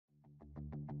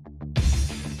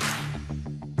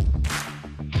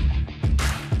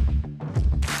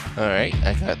Alright,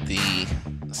 I got the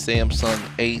Samsung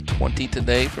A20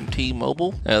 today from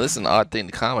T-Mobile. Now this is an odd thing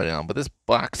to comment on, but this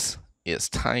box is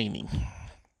tiny.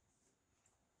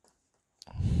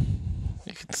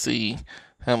 You can see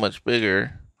how much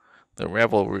bigger the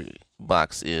REVVLRY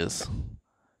box is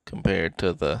compared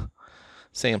to the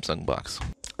Samsung box.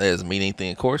 That doesn't mean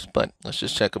anything, of course, but let's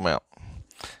just check them out.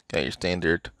 Got your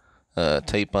standard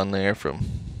tape on there from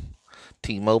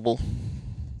T-Mobile.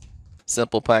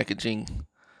 Simple packaging.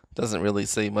 Doesn't really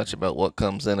say much about what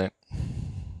comes in it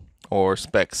or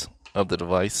specs of the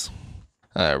device.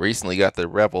 I recently got the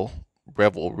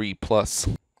REVVLRY Plus.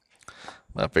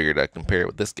 I figured I'd compare it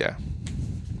with this guy.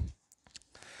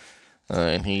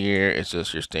 And here it's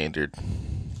just your standard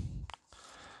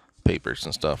papers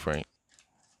and stuff, right?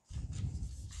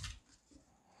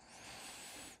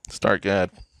 Start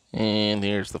guide. And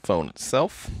here's the phone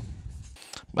itself.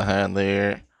 Behind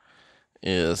there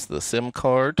is the SIM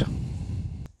card.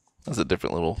 That's a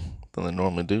different little than they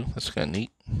normally do. That's kind of neat.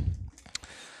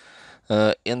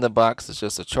 In the box is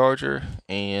just a charger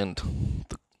and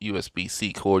the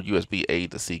USB-C cord, USB-A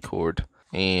to C cord,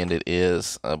 and it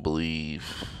is, I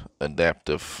believe,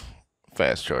 adaptive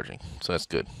fast charging, so that's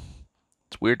good.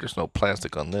 It's weird there's no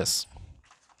plastic on this.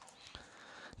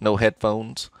 No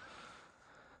headphones.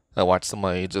 I watched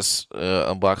somebody just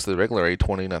unbox the regular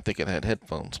A20 and I think it had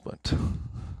headphones, but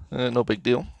no big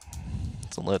deal.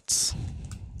 So that's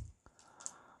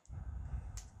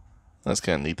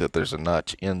kind of neat that there's a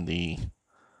notch in the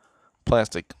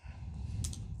plastic.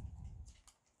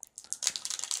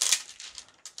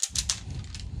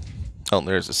 Oh,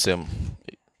 there's a SIM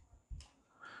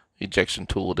ejection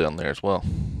tool down there as well.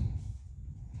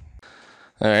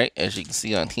 Alright, as you can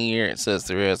see on here, it says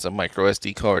there is a micro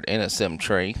SD card and a SIM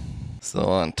tray. So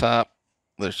on top,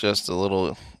 there's just a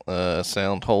little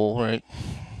sound hole, right?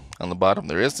 On the bottom,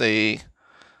 there is a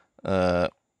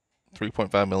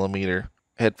 3.5 millimeter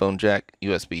headphone jack,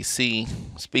 USB-C,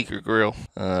 speaker grill,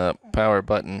 power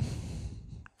button,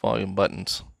 volume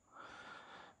buttons,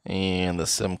 and the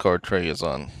SIM card tray is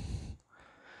on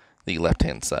the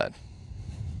left-hand side.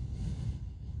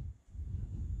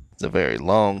 It's a very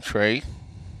long tray.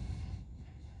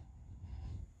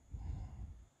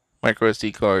 Micro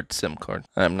SD card, SIM card.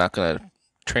 I'm not going to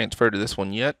transfer to this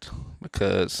one yet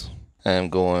because I'm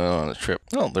going on a trip.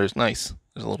 Oh, there's nice.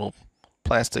 There's a little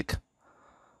plastic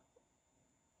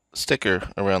sticker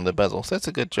around the bezel. So that's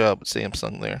a good job at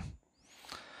Samsung there.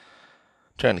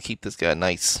 Trying to keep this guy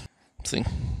nice. See?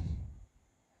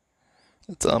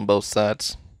 It's on both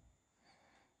sides.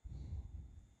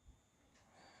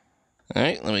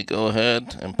 Alright, let me go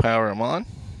ahead and power them on.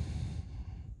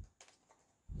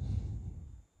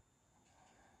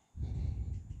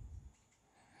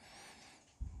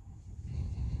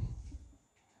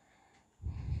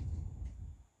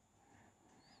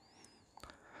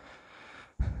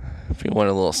 If you want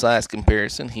a little size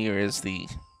comparison, here is the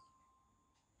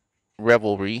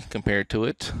REVVLRY compared to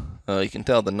it. You can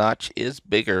tell the notch is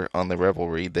bigger on the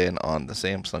REVVLRY than on the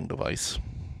Samsung device.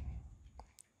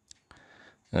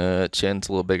 Chin's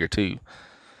a little bigger too.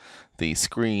 The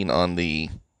screen on the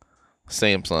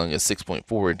Samsung is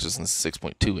 6.4 inches and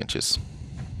 6.2 inches.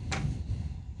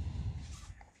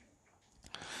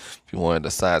 If you wanted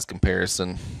a size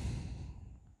comparison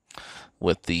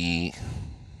with the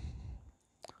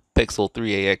Pixel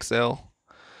 3a XL,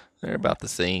 they're about the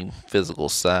same physical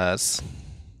size.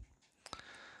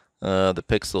 The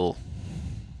Pixel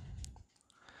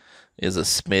is a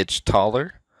smidge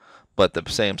taller, but the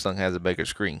Samsung has a bigger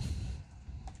screen.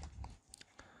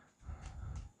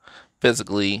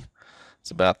 Physically,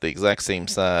 it's about the exact same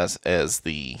size as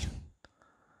the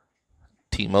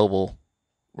T-Mobile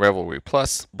REVVLRY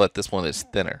Plus, but this one is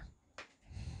thinner.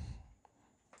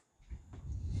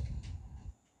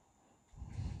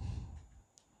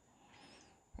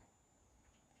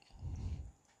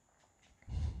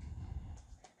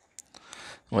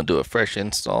 I'm going to do a fresh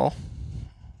install.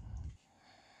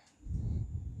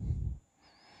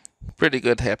 Pretty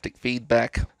good haptic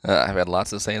feedback. I've had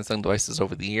lots of Samsung devices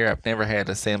over the year. I've never had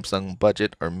a Samsung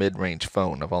budget or mid-range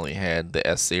phone. I've only had the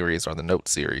S series or the Note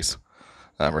series.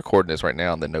 I'm recording this right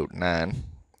now on the Note9.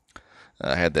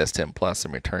 I had the S10 Plus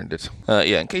and returned it.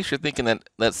 Yeah, in case you're thinking that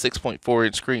 6.4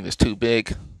 inch screen is too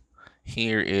big,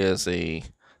 here is a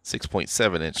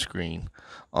 6.7 inch screen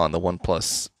on the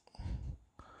OnePlus.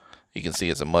 You can see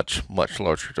it's a much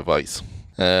larger device.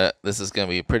 This is going to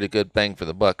be a pretty good bang for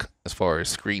the buck as far as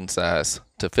screen size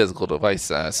to physical device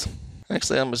size.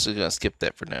 Actually, I'm just going to skip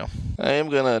that for now. I am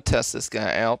going to test this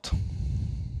guy out.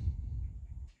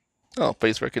 Oh,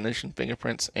 face recognition,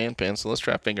 fingerprints, and pin. So let's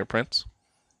try fingerprints.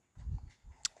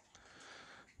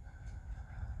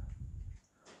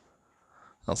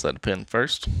 I'll set a pin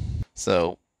first.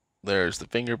 So there's the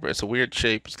fingerprint. It's a weird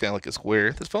shape. It's kind of like a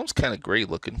square. This phone's kind of gray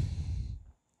looking.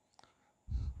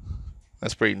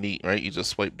 That's pretty neat, right? You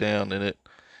just swipe down and it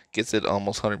gets it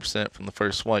almost 100% from the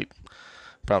first swipe.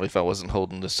 Probably if I wasn't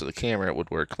holding this to the camera, it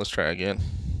would work. Let's try again.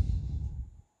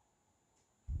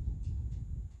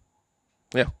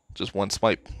 Yeah, just one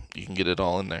swipe. You can get it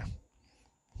all in there.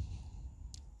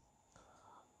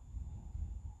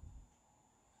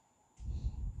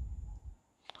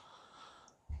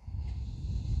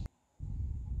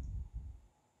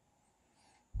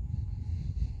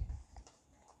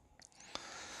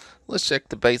 Let's check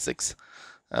the basics.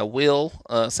 I will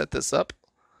set this up.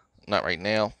 Not right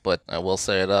now, but I will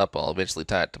set it up. I'll eventually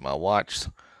tie it to my watch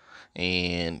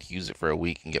and use it for a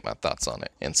week and get my thoughts on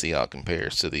it and see how it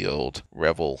compares to the old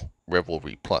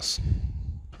REVVLRY Plus.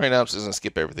 Right now I'm just going to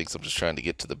skip everything, so I'm just trying to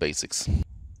get to the basics.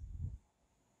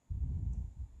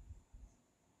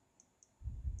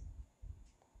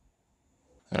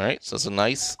 Alright, so it's a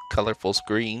nice colorful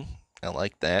screen. I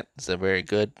like that. It's a very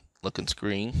good looking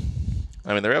screen.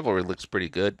 I mean, the REVVLRY looks pretty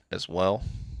good as well.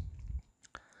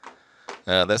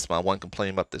 That's my one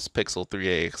complaint about this Pixel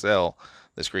 3a XL.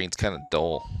 The screen's kind of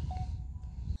dull.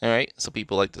 Alright, so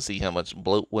people like to see how much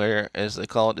bloatware, as they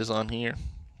call it, is on here.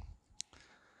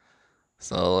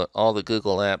 So all the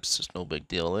Google apps, just no big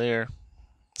deal there.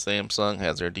 Samsung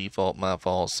has their default My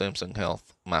Files, Samsung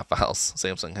Health, My Files,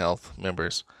 Samsung Health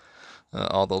members.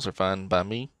 All those are fine by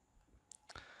me.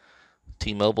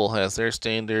 T-Mobile has their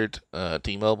standard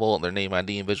T-Mobile, their name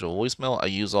ID and visual voicemail. I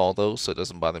use all those, so it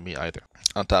doesn't bother me either.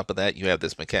 On top of that, you have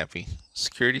this McAfee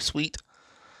security suite,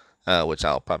 which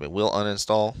I'll probably will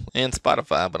uninstall, and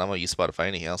Spotify, but I'm going to use Spotify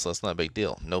anyhow, so it's not a big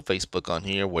deal. No Facebook on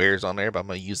here, Where's on there, but I'm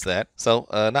going to use that. So,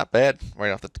 not bad, right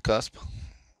off the cusp,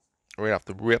 right off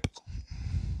the rip.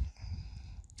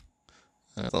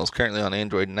 So it's currently on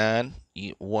Android 9,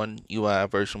 One UI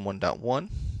version 1.1.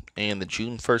 And the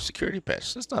June 1st security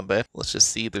patch. That's not bad. Let's just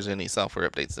see if there's any software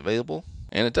updates available.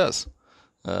 And it does.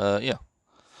 Yeah.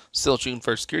 Still June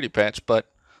 1st security patch, but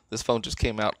this phone just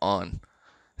came out on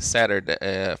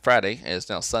Friday, and it's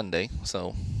now Sunday, so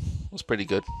it was pretty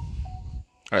good.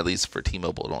 Or at least for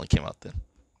T-Mobile, it only came out then.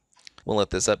 We'll let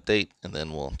this update, and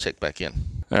then we'll check back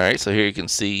in. Alright, so here you can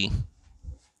see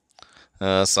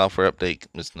software update.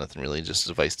 It's nothing really, just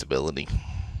device stability.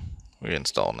 We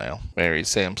install now. Very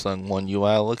Samsung One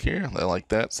UI look here. I like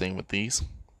that. Same with these.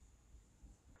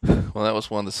 Well, that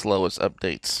was one of the slowest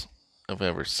updates I've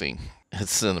ever seen.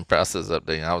 It's in the process of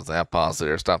updating. I paused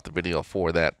there, stopped the video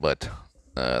for that, but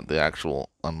the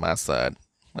actual on my side,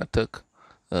 that took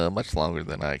much longer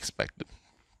than I expected.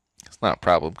 It's not a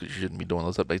problem because you shouldn't be doing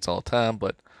those updates all the time,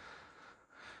 but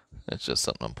it's just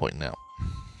something I'm pointing out.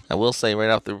 I will say right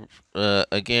off the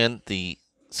again, the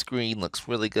screen looks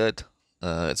really good.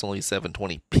 It's only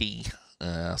 720p.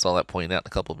 I saw that pointed out in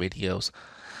a couple of videos,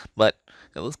 but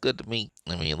it looks good to me.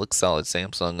 I mean, it looks solid.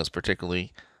 Samsung is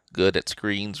particularly good at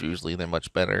screens. Usually they're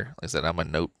much better. Like I said, I'm a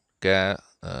Note guy.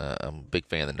 I'm a big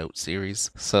fan of the Note series,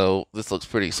 so this looks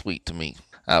pretty sweet to me.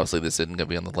 Obviously, this isn't going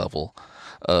to be on the level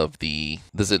of the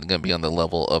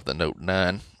Note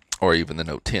 9 or even the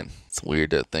Note 10. It's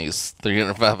weird that things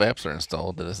 305 apps are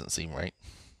installed. That doesn't seem right.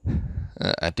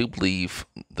 I do believe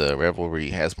the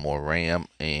REVVLRY has more RAM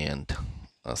and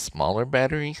a smaller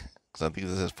battery, because I think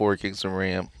this has 4 gigs of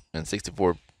RAM and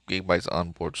 64 gigabytes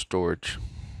onboard storage.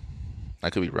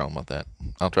 I could be wrong about that.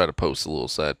 I'll try to post a little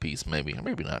side piece, maybe, or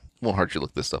maybe not. Won't hurt you to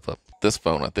look this stuff up. This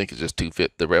phone, I think, is just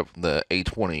 $250. The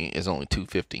A20 is only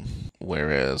 $250,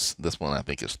 whereas this one I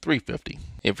think is $350.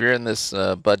 If you're in this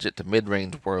budget to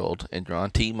mid-range world and you're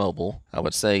on T-Mobile, I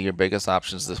would say your biggest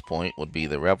options at this point would be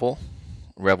the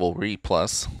REVVLRY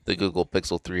Plus, the Google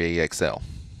Pixel 3a XL.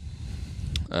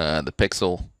 The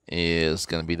Pixel is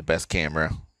going to be the best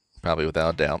camera, probably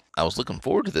without a doubt. I was looking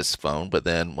forward to this phone, but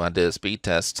then when I did a speed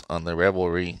test on the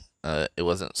REVVLRY, it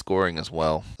wasn't scoring as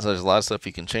well. So there's a lot of stuff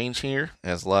you can change here. It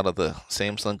has a lot of the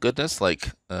Samsung goodness,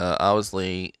 like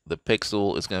obviously the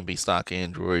Pixel is going to be stock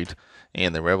Android,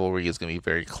 and the REVVLRY is going to be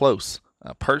very close.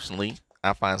 Personally,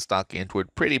 I find stock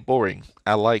Android pretty boring.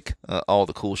 I like all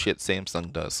the cool shit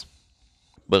Samsung does.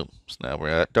 Boom. So now we're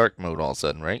at dark mode all of a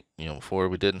sudden, right? You know, before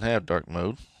we didn't have dark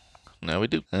mode. Now we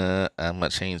do. I'm going to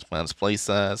change my display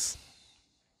size.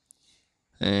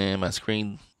 And my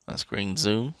screen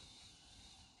zoom.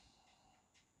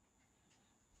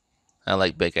 I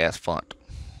like big ass font.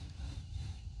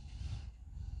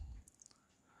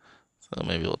 So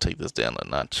maybe we'll take this down a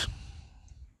notch.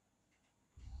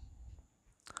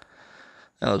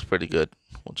 That looks pretty good.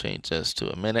 We'll change this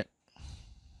to a minute.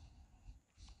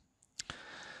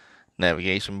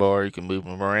 Navigation bar, you can move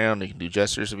them around. You can do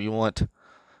gestures if you want.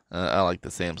 I like the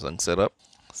Samsung setup.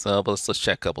 So, but let's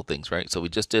check a couple things, right? So we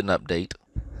just did an update.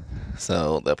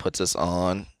 So that puts us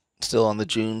on, still on the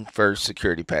June 1st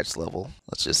security patch level.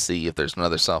 Let's just see if there's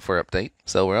another software update.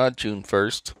 So we're on June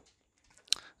 1st.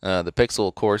 The Pixel,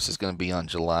 of course, is going to be on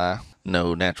July.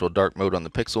 No natural dark mode on the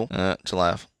Pixel.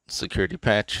 July security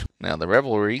patch. Now the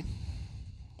REVVLRY,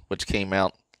 which came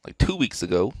out like 2 weeks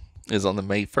ago, is on the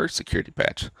May 1st security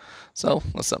patch. So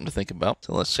that's something to think about.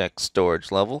 So let's check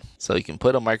storage level. So you can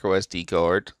put a micro SD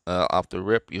card off the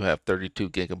rip. You have 32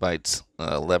 gigabytes,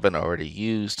 11 already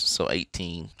used, so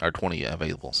 18 or 20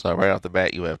 available. So right off the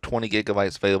bat, you have 20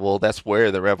 gigabytes available. That's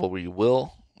where the REVVLRY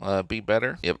will be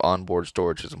better. If onboard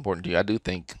storage is important to you, I do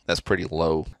think that's pretty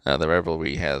low. The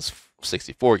REVVLRY has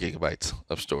 64 gigabytes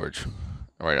of storage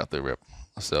right off the rip,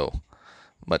 so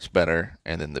much better.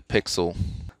 And then the Pixel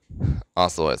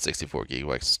also at 64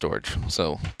 gigabytes of storage.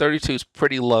 So 32 is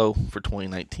pretty low for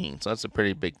 2019. So that's a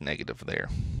pretty big negative there.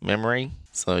 Memory.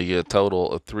 So you get a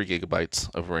total of 3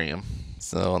 gigabytes of RAM.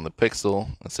 So on the Pixel,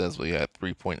 it says we got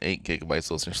 3.8 gigabytes,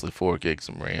 so essentially 4 gigs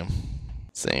of RAM.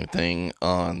 Same thing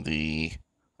on the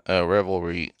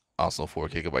REVVLRY, also 4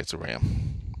 gigabytes of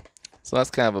RAM. So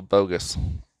that's kind of a bogus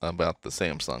about the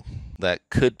Samsung. That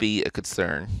could be a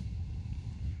concern,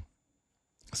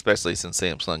 especially since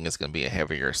Samsung is going to be a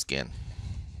heavier skin.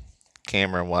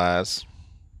 Camera wise,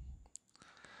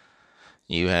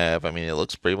 you have, I mean, it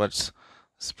looks pretty much,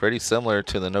 it's pretty similar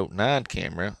to the Note 9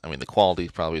 camera. I mean, the quality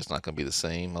probably is not going to be the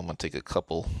same. I'm going to take a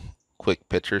couple quick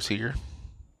pictures here,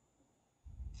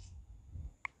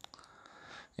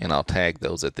 and I'll tag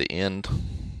those at the end.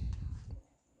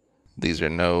 These are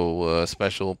no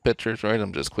special pictures, right?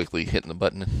 I'm just quickly hitting the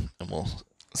button and we'll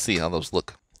see how those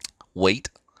look. Weight.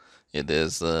 It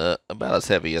is about as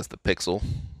heavy as the Pixel.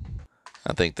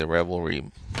 I think the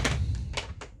REVVLRY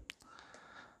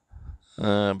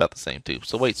about the same too.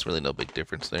 So weight's really no big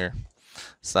difference there.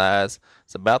 Size,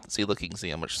 it's about the, see, look, you can see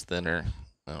how much thinner.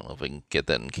 I don't know if I can get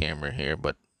that in camera here,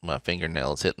 but my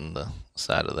fingernail is hitting the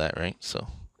side of that, right? So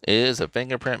it is a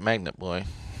fingerprint magnet, boy.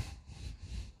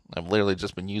 I've literally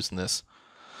just been using this,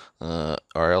 or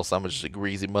else I'm just a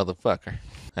greasy motherfucker.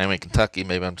 I'm in Kentucky,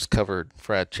 maybe I'm just covered in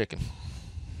fried chicken.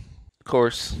 Of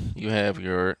course, you have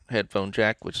your headphone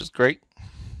jack, which is great.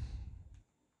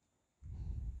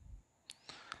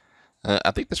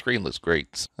 I think the screen looks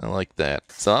great. I like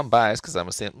that. So I'm biased because I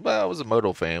was a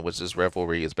Moto fan, which is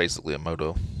REVVLRY is basically a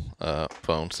Moto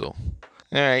phone. So,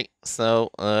 all right. So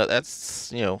that's,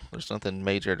 there's nothing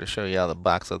major to show you out of the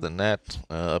box other than that.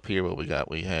 Up here, what we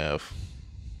got? We have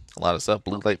a lot of stuff.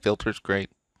 Blue light filters, great.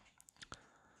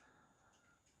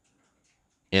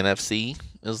 NFC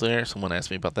is there. Someone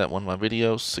asked me about that in one of my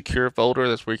videos. Secure folder,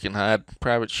 that's where you can hide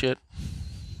private shit.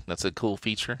 That's a cool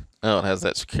feature. Oh, it has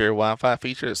that secure Wi-Fi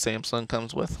feature that Samsung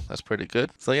comes with. That's pretty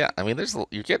good. So yeah, I mean,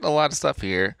 you're getting a lot of stuff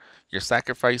here. You're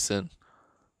sacrificing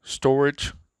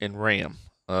storage and RAM.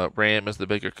 RAM is the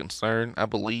bigger concern, I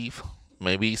believe.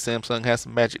 Maybe Samsung has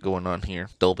some magic going on here.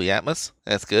 Dolby Atmos,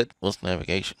 that's good. What's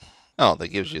navigation? Oh, that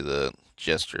gives you the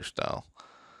gesture style.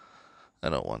 I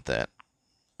don't want that.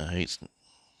 I hate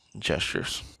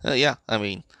gestures. Yeah, I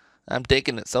mean, I'm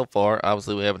digging it so far.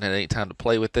 Obviously, we haven't had any time to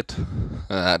play with it.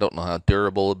 I don't know how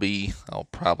durable it'll be. I'll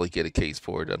probably get a case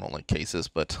for it. I don't like cases,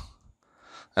 but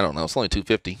I don't know. It's only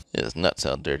 $250. It is nuts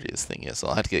how dirty this thing is. So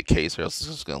I'll have to get a case or else it's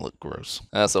just going to look gross.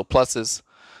 So pluses,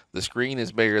 the screen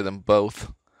is bigger than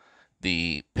both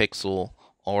the Pixel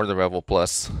or the REVVL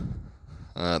Plus.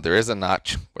 There is a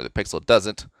notch where the Pixel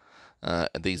doesn't.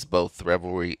 These both, the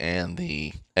REVVLRY and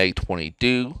the A20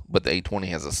 do, but the A20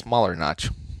 has a smaller notch.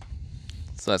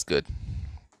 So that's good.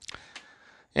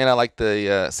 And I like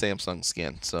the Samsung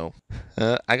skin. So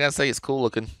I gotta say, it's cool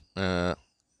looking.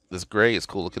 This gray is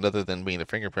cool looking. Other than being a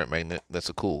fingerprint magnet, that's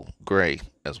a cool gray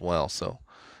as well. So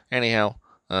anyhow,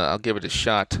 I'll give it a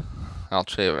shot.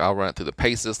 I'll run it through the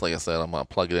paces. Like I said, I'm gonna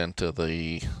plug it into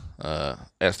the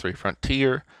S3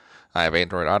 Frontier. I have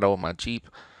Android Auto on my Jeep.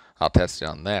 I'll test it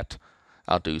on that.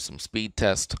 I'll do some speed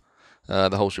test.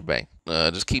 The whole shebang.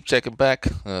 Just keep checking back.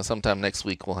 Sometime next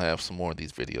week we'll have some more of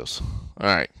these videos.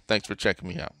 Alright, thanks for checking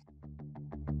me out.